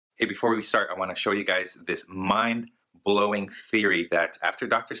Hey, before we start, I want to show you guys this mind-blowing theory that after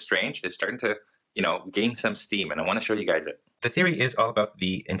Doctor Strange is starting to, gain some steam, and I want to show you guys it. The theory is all about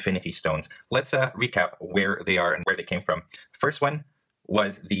the Infinity Stones. Let's recap where they are and where they came from. First one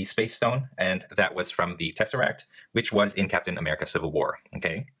was the Space Stone, and that was from the Tesseract, which was in Captain America Civil War,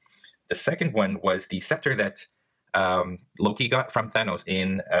 okay? The second one was the Scepter that Loki got from Thanos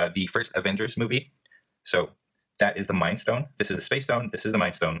in the first Avengers movie. So that is the Mind Stone. This is the Space Stone. This is the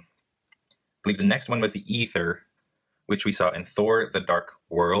Mind Stone. I believe the next one was the Aether, which we saw in Thor: The Dark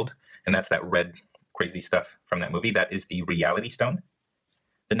World, and that's that red crazy stuff from that movie. That is the Reality Stone.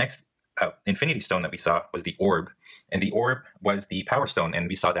 The next Infinity Stone that we saw was the Orb, and the Orb was the Power Stone, and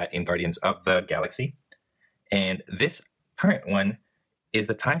we saw that in Guardians of the Galaxy. And this current one is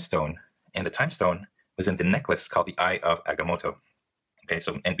the Time Stone, and the Time Stone was in the necklace called the Eye of Agamotto. Okay,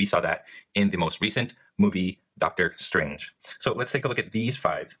 and we saw that in the most recent movie, Doctor Strange. So let's take a look at these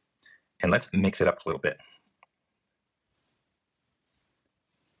five, and let's mix it up a little bit.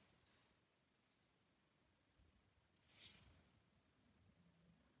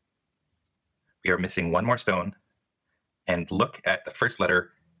 We are missing one more stone, and look at the first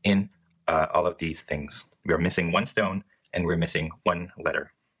letter in all of these things. We are missing one stone, and we're missing one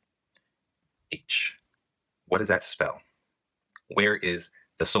letter. H. What does that spell? Where is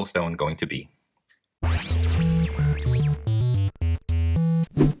the Soul Stone going to be?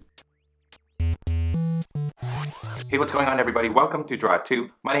 Hey, what's going on, everybody? Welcome to Draw 2.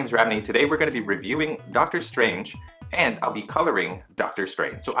 My name is Ramny. Today we're going to be reviewing Doctor Strange, and I'll be coloring Doctor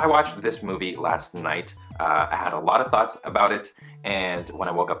Strange. So I watched this movie last night. I had a lot of thoughts about it, and when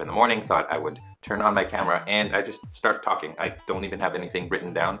I woke up in the morning, thought I would turn on my camera and I just start talking. I don't even have anything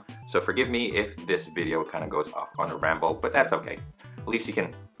written down, so forgive me if this video kind of goes off on a ramble, but that's okay. At least you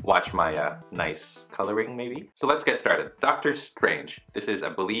can watch my nice coloring, maybe. So let's get started. Doctor Strange. This is, I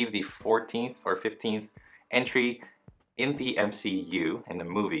believe, the 14th or 15th entry in the MCU, in the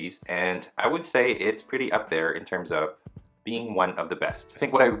movies, and I would say it's pretty up there in terms of being one of the best. I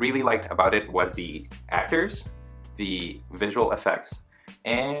think what I really liked about it was the actors, the visual effects,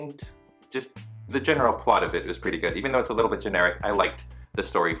 and just the general plot of it was pretty good. Even though it's a little bit generic, I liked the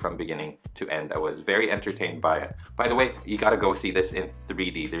story from beginning to end. I was very entertained by it. By the way, you gotta go see this in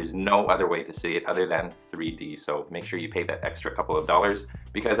 3D. There's no other way to see it other than 3D, so make sure you pay that extra couple of dollars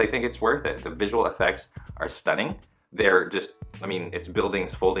because I think it's worth it. The visual effects are stunning. They're just, I mean, it's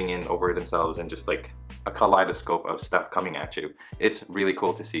buildings folding in over themselves and just like a kaleidoscope of stuff coming at you. It's really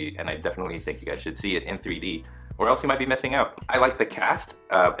cool to see, and I definitely think you guys should see it in 3D, or else you might be missing out. I like the cast,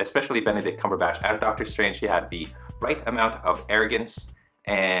 especially Benedict Cumberbatch as Doctor Strange. He had the right amount of arrogance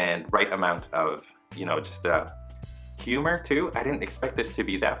and right amount of, just humor too. I didn't expect this to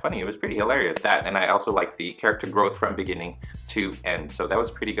be that funny. It was pretty hilarious. That, and I also like the character growth from beginning to end. So that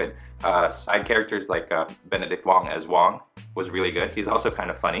was pretty good. Side characters like Benedict Wong as Wong was really good. He's also kind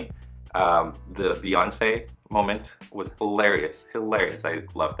of funny. The Beyonce moment was hilarious. Hilarious. I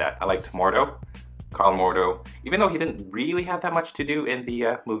loved that. I liked Mordo, Carl Mordo. Even though he didn't really have that much to do in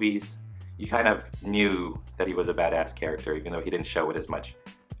the movies, you kind of knew that he was a badass character, even though he didn't show it as much.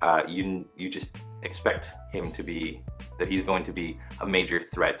 You just expect him to be, that he's going to be a major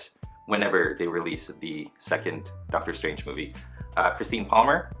threat whenever they release the second Doctor Strange movie. Christine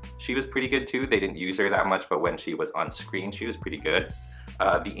Palmer, she was pretty good too. They didn't use her that much, but when she was on screen, she was pretty good.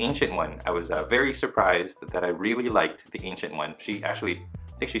 The Ancient One, I was very surprised that I really liked the Ancient One. She actually,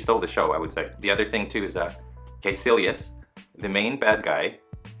 I think she stole the show, I would say. The other thing too is Caecilius, the main bad guy.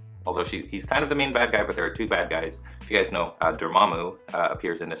 Although he's kind of the main bad guy, but there are two bad guys. If you guys know, Dormammu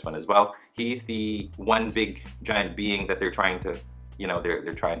appears in this one as well. He's the one big giant being that they're trying to,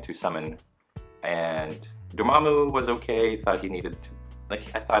 they're trying to summon. And Dormammu was okay. Thought he needed to,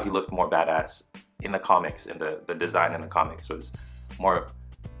 I thought he looked more badass in the comics, and the design in the comics was more,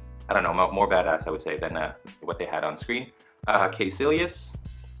 I don't know, more badass, I would say, than what they had on screen. Caecilius,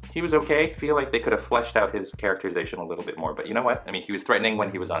 he was okay. Feel like they could have fleshed out his characterization a little bit more, but you know what? I mean, he was threatening when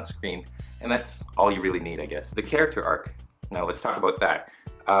he was on screen, and that's all you really need, I guess. The character arc. Now let's talk about that.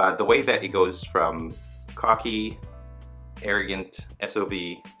 The way that it goes from cocky, arrogant SOB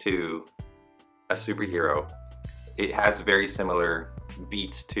to a superhero, it has very similar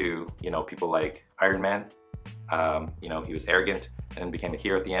beats to, people like Iron Man. He was arrogant and then became a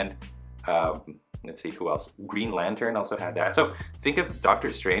hero at the end. Let's see, who else? Green Lantern also had that. So think of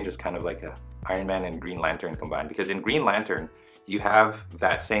Doctor Strange as kind of like a Iron Man and Green Lantern combined, because in Green Lantern, you have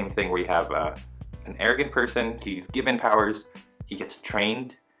that same thing where you have an arrogant person, he's given powers, he gets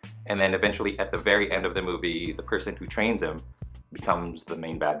trained, and then eventually at the very end of the movie, the person who trains him becomes the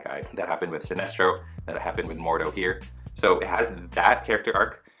main bad guy. That happened with Sinestro, that happened with Mordo here. So it has that character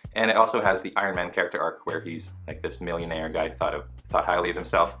arc. And it also has the Iron Man character arc where he's like this millionaire guy, thought highly of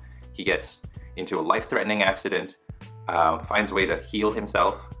himself. He gets into a life-threatening accident, finds a way to heal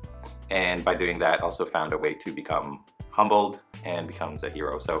himself, and by doing that also found a way to become humbled and becomes a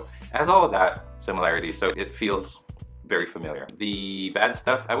hero. So it has all of that similarity, so it feels very familiar. The bad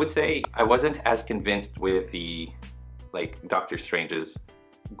stuff, I would say I wasn't as convinced with the Doctor Strange's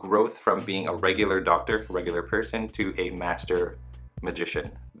growth from being a regular doctor, regular person, to a master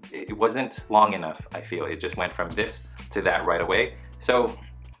magician. It wasn't long enough, I feel. It just went from this to that right away. So,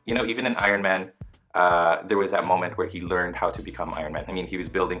 you know, even in Iron Man, there was that moment where he learned how to become Iron Man. I mean, he was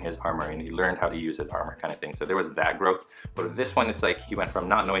building his armor and he learned how to use his armor kind of thing. So there was that growth. But with this one, it's like he went from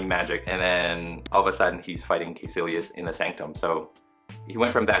not knowing magic and then all of a sudden he's fighting Caecilius in the Sanctum. So he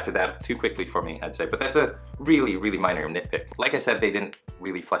went from that to that too quickly for me, I'd say. But that's a really, really minor nitpick. Like I said, they didn't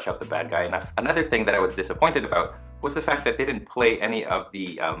really flesh out the bad guy enough. Another thing that I was disappointed about was the fact that they didn't play any of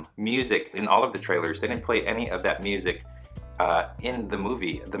the music in all of the trailers. They didn't play any of that music in the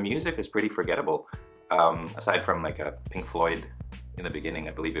movie. The music is pretty forgettable, aside from like a Pink Floyd in the beginning.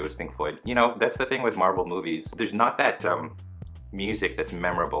 I believe it was Pink Floyd. You know, that's the thing with Marvel movies. There's not that music that's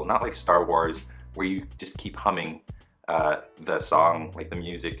memorable, not like Star Wars where you just keep humming the song, like the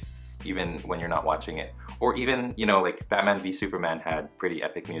music, even when you're not watching it. Or even, you know, like Batman v Superman had pretty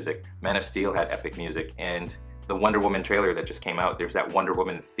epic music. Man of Steel had epic music, and the Wonder Woman trailer that just came out, there's that Wonder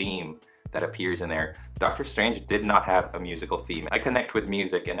Woman theme that appears in there. Doctor Strange did not have a musical theme. I connect with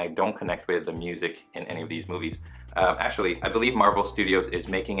music and I don't connect with the music in any of these movies. Actually, I believe Marvel Studios is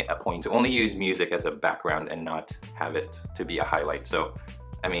making it a point to only use music as a background and not have it to be a highlight. So,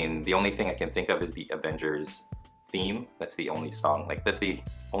 I mean, the only thing I can think of is the Avengers theme. That's the only song, like that's the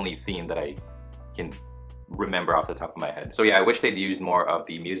only theme that I can remember off the top of my head. So yeah, I wish they'd used more of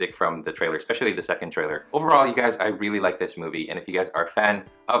the music from the trailer, especially the second trailer. Overall, you guys, I really like this movie, and if you guys are a fan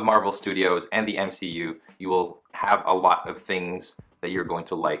of Marvel Studios and the MCU, you will have a lot of things that you're going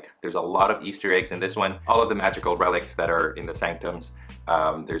to like. There's a lot of Easter eggs in this one, all of the magical relics that are in the Sanctums.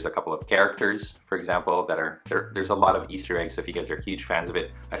 There's a couple of characters, for example, that are there's a lot of Easter eggs. So if you guys are huge fans of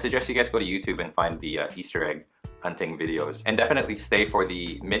it, I suggest you guys go to YouTube and find the Easter egg hunting videos, and definitely stay for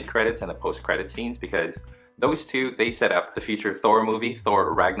the mid-credits and the post-credit scenes, because those two, they set up the future Thor movie,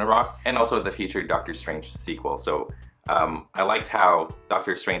 Thor Ragnarok, and also the future Doctor Strange sequel. So I liked how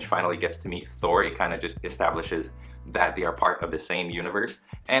Doctor Strange finally gets to meet Thor. It kind of just establishes that they are part of the same universe.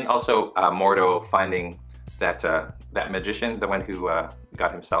 And also Mordo finding that that magician, the one who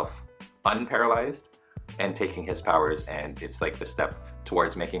got himself unparalyzed, and taking his powers, and it's like the step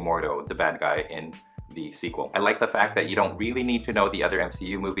towards making Mordo the bad guy in the sequel. I like the fact that you don't really need to know the other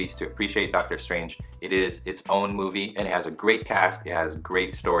MCU movies to appreciate Doctor Strange. It is its own movie, and it has a great cast, it has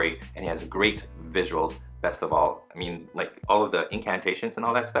great story, and it has great visuals. Best of all, I mean, like all of the incantations and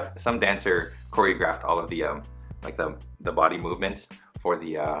all that stuff. Some dancer choreographed all of the like the body movements for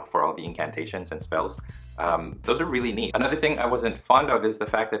all the incantations and spells. Those are really neat. Another thing I wasn't fond of is the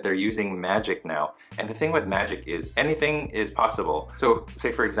fact that they're using magic now. And the thing with magic is anything is possible. So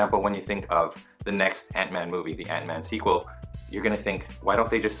say for example, when you think of the next Ant-Man movie, the Ant-Man sequel, you're gonna think, why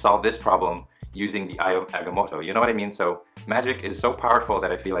don't they just solve this problem using the Eye of Agamotto? You know what I mean? So magic is so powerful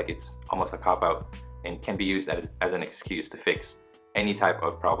that I feel like it's almost a cop-out and can be used as an excuse to fix any type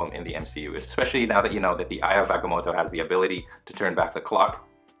of problem in the MCU, especially now that you know that the Eye of Agamotto has the ability to turn back the clock.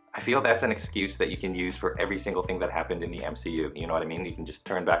 I feel that's an excuse that you can use for every single thing that happened in the MCU. You know what I mean? You can just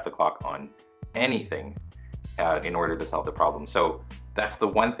turn back the clock on anything in order to solve the problem. So that's the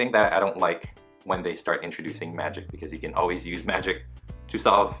one thing that I don't like when they start introducing magic, because you can always use magic to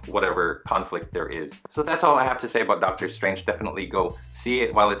solve whatever conflict there is. So that's all I have to say about Doctor Strange. Definitely go see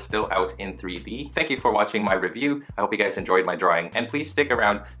it while it's still out in 3D. Thank you for watching my review. I hope you guys enjoyed my drawing, and please stick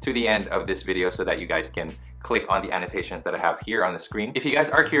around to the end of this video so that you guys can click on the annotations that I have here on the screen. If you guys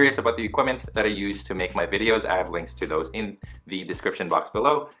are curious about the equipment that I use to make my videos, I have links to those in the description box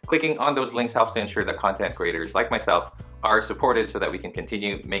below. Clicking on those links helps to ensure that content creators like myself are supported so that we can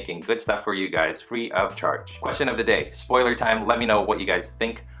continue making good stuff for you guys free of charge. Question of the day, spoiler time. Let me know what you guys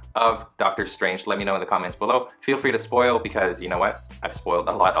think of Doctor Strange. Let me know in the comments below. Feel free to spoil, because you know what? I've spoiled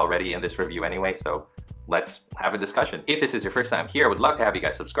a lot already in this review anyway, so let's have a discussion. If this is your first time here, I would love to have you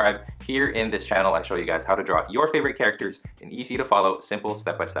guys subscribe. Here in this channel, I show you guys how to draw your favorite characters in easy to follow, simple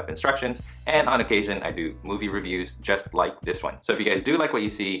step-by-step instructions. And on occasion, I do movie reviews just like this one. So if you guys do like what you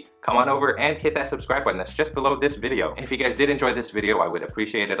see, come on over and hit that subscribe button that's just below this video. And if you guys did enjoy this video, I would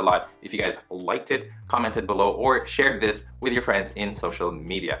appreciate it a lot if you guys liked it, commented below, or shared this with your friends in social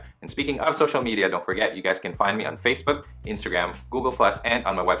media. And speaking of social media, don't forget, you guys can find me on Facebook, Instagram, Google+, and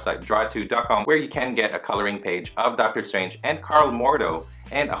on my website, draw2.com, where you can get a coloring page of Doctor Strange and Carl Mordo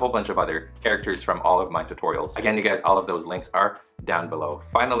and a whole bunch of other characters from all of my tutorials. Again, you guys, all of those links are down below.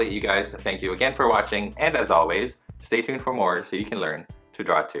 Finally, you guys, thank you again for watching, and as always, stay tuned for more so you can learn to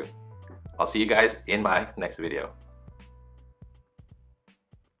draw too. I'll see you guys in my next video.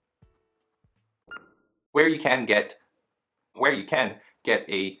 Where you can get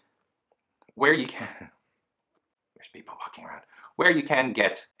there's people walking around. Where you can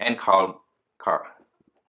get and call